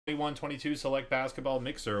122 Select Basketball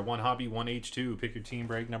Mixer, 1 Hobby, 1 H2. Pick your team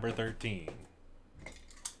break number 13.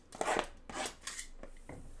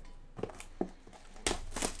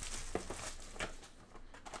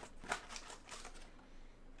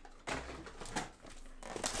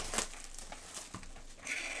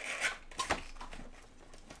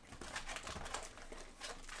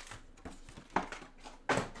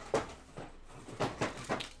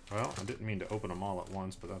 Well, I didn't mean to open them all at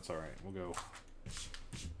once, but that's all right. We'll go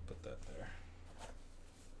put that there.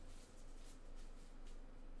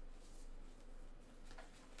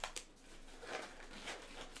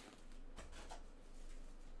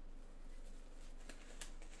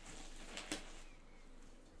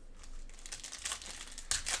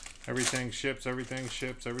 Everything ships, everything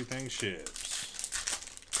ships, everything ships.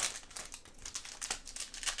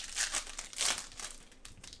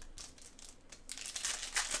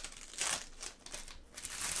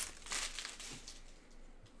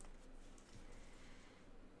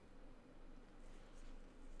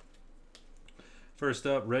 First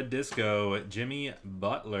up, Red Disco, Jimmy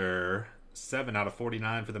Butler,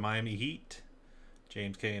 7/49 for the Miami Heat.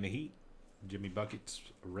 James K in the Heat. Jimmy Buckets,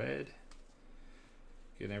 red.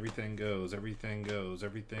 Again, everything goes, everything goes,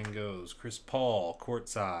 everything goes. Chris Paul,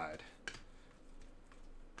 courtside.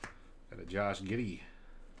 Got a Josh Giddey.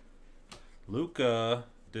 Luka,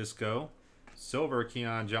 Disco. Silver,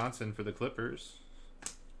 Keon Johnson for the Clippers.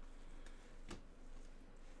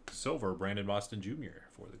 Silver, Brandon Boston Jr.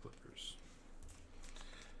 for the Clippers.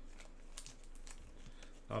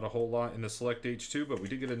 Not a whole lot in the Select H2, but we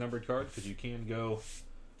did get a numbered card because you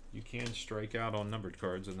can strike out on numbered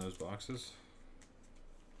cards in those boxes.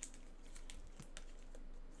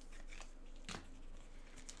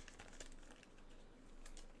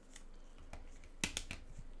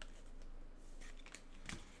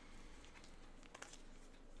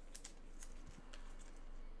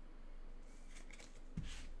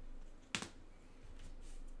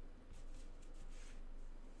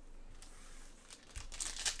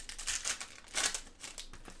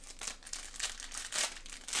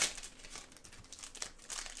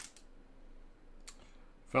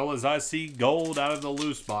 Fellas, I see gold out of the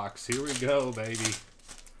loose box. Here we go, baby.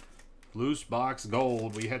 Loose box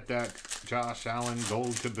gold. We hit that Josh Allen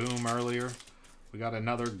gold kaboom earlier. We got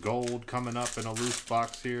another gold coming up in a loose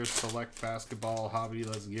box here. Select Basketball Hobby.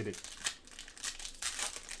 Let's get it.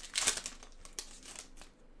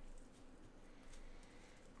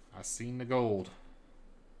 I seen the gold.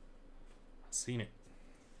 I seen it.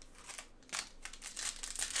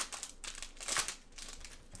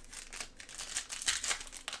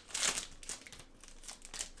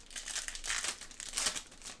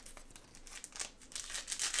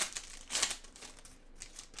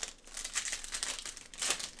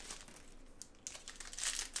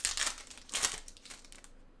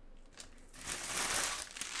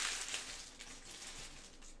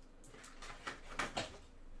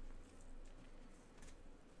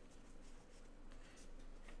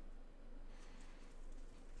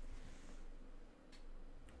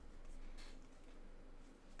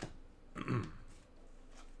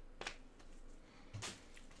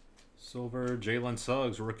 Silver, Jalen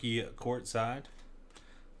Suggs, rookie courtside.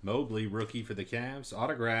 Mobley, rookie for the Cavs.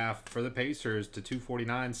 Autograph for the Pacers to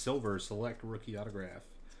 249. Silver, select rookie autograph.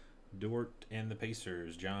 Dort and the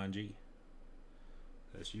Pacers, John G.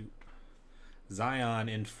 That's you. Zion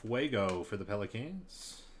in Fuego for the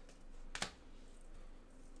Pelicans.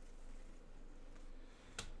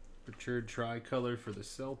 Richard tricolor for the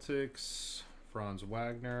Celtics. Franz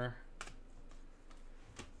Wagner.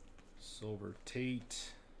 Silver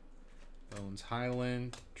Tate. Bones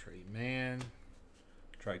Highland, Trey Mann,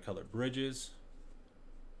 tricolor Bridges.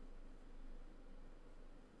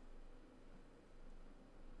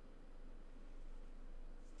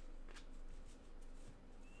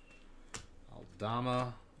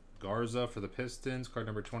 Aldama, Garza for the Pistons, card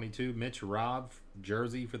number 22. Mitch Robb,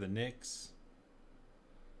 jersey for the Knicks.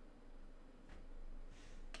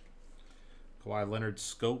 Kawhi Leonard,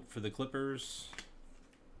 scope for the Clippers.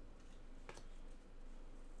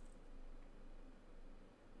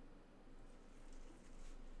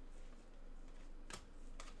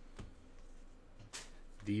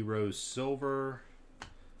 D. Rose Silver,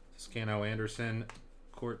 Toscano Anderson,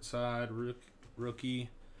 courtside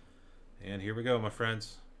rookie. And here we go, my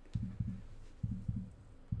friends.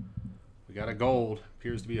 We got a gold.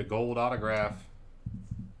 Appears to be a gold autograph.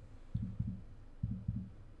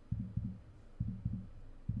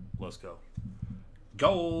 Let's go.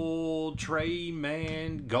 Gold, Trey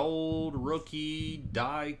Mann, gold rookie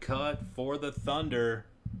die cut for the Thunder.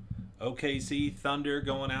 OKC Thunder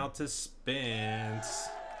going out to Spence.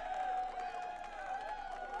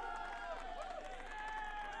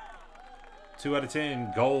 2 out of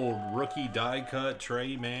 10. Gold rookie die cut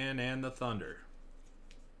Trey Man and the Thunder.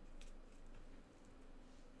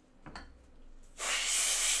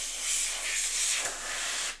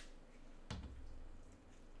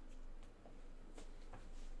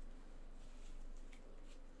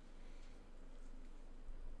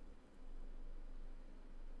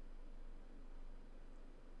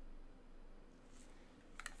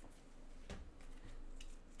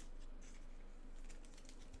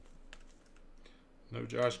 No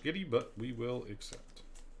Josh Giddey, but we will accept.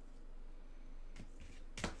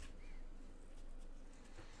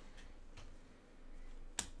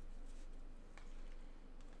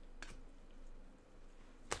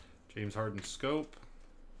 James Harden scope.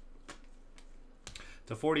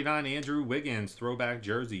 /49, Andrew Wiggins, throwback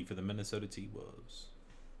jersey for the Minnesota T-Wolves.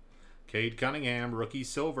 Cade Cunningham, rookie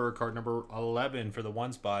silver, card number 11 for the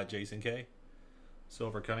 1 spot, Jason K.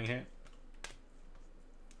 Silver Cunningham.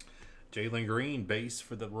 Jalen Green, base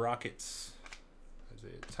for the Rockets.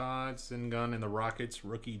 Isaiah Todd, Singun in the Rockets,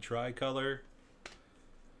 rookie tricolor.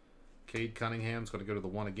 Cade Cunningham's going to go to the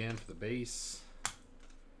 1 again for the base.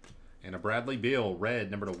 And a Bradley Beal,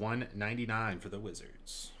 red, number /199 for the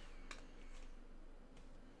Wizards.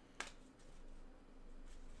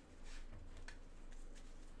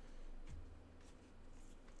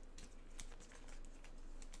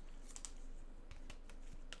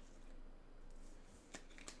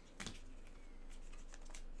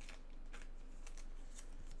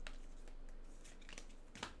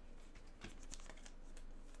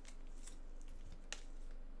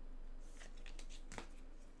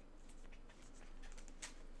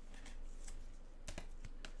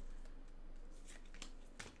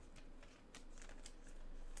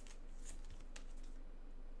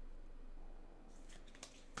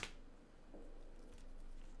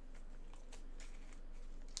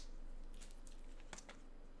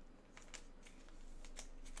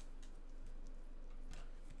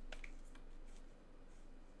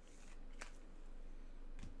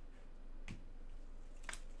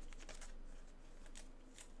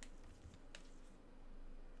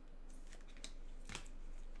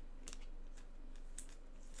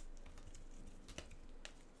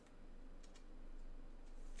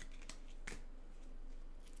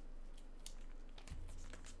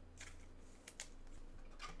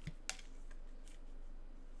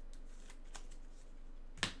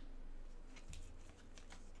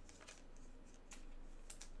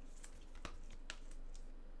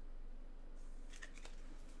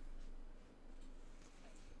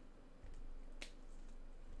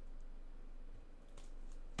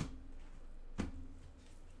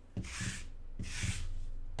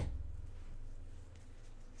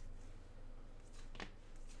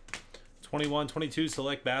 /21/22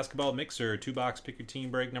 select basketball mixer. 2-box pick your team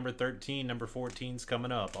break number 13. Number 14's coming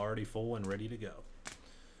up. Already full and ready to go.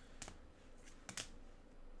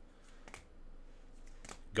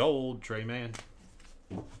 Gold, Trey Man.